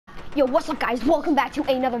Yo, what's up guys? Welcome back to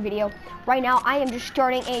another video. Right now, I am just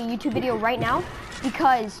starting a YouTube video right now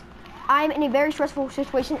because I'm in a very stressful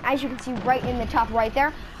situation. As you can see right in the top right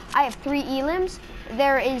there, I have 3 elims.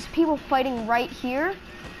 There is people fighting right here.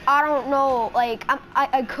 I don't know, like,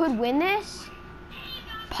 I could win this.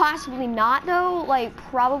 Possibly not though, like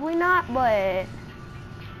probably not, but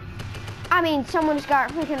I mean, someone's got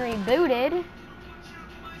freaking rebooted.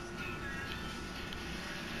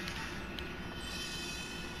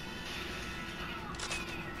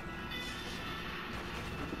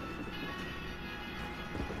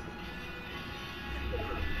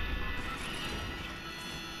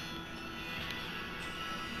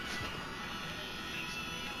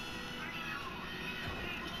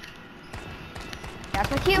 That's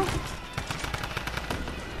my cue.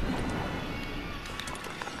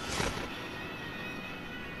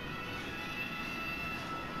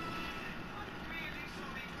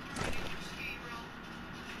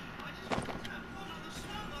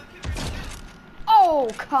 Oh,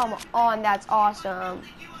 come on, that's awesome.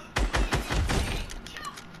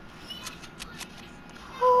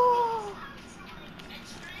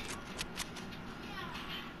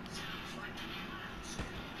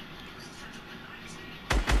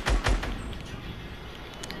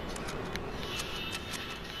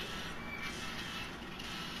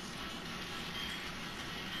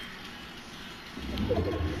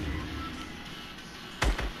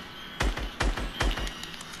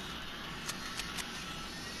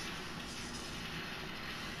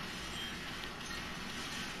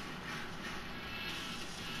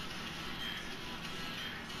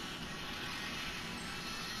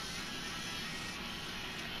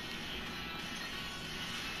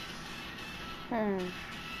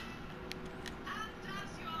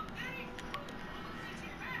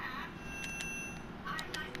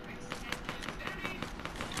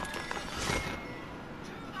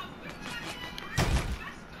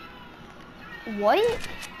 What?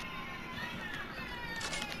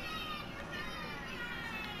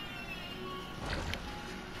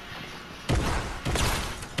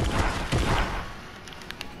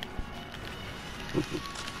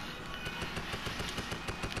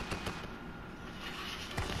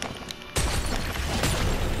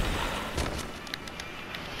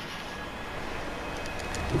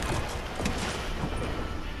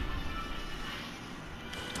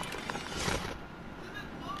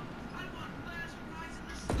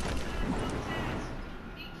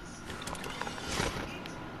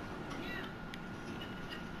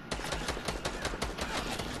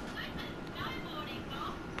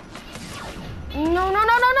 No.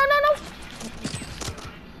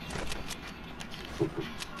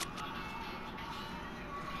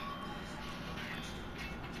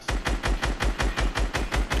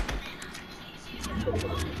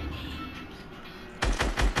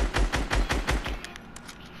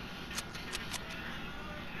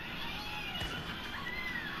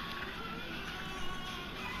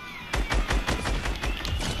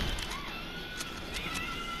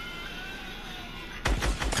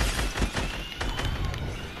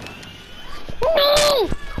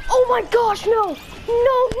 Oh my gosh, no,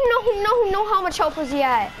 how much health was he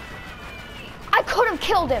at? I could have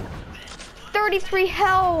killed him. 33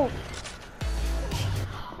 health.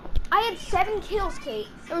 I had 7 kills, Kate.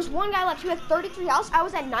 There was one guy left who had 33 health. I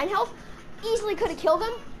was at 9 health. Easily could have killed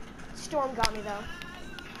him. Storm got me though.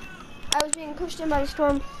 I was being pushed in by the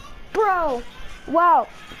storm. Bro, wow.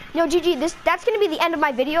 Yo, GG, that's gonna be the end of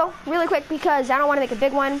my video really quick because I don't wanna make a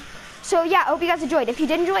big one. So yeah, I hope you guys enjoyed. If you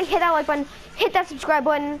did enjoy, hit that like button, hit that subscribe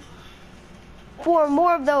button for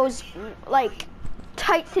more of those like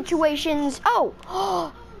tight situations.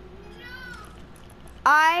 Oh,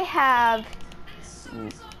 I have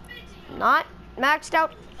not maxed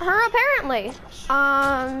out her apparently.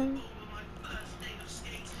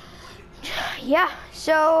 Yeah,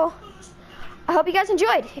 so I hope you guys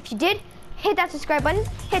enjoyed. If you did, hit that subscribe button,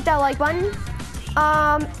 hit that like button,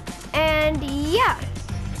 and yeah.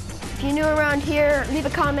 If you're new around here, leave a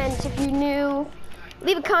comment if you're new.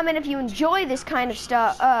 Leave a comment if you enjoy this kind of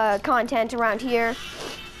stuff, content around here.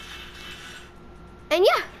 And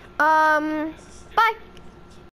yeah, bye.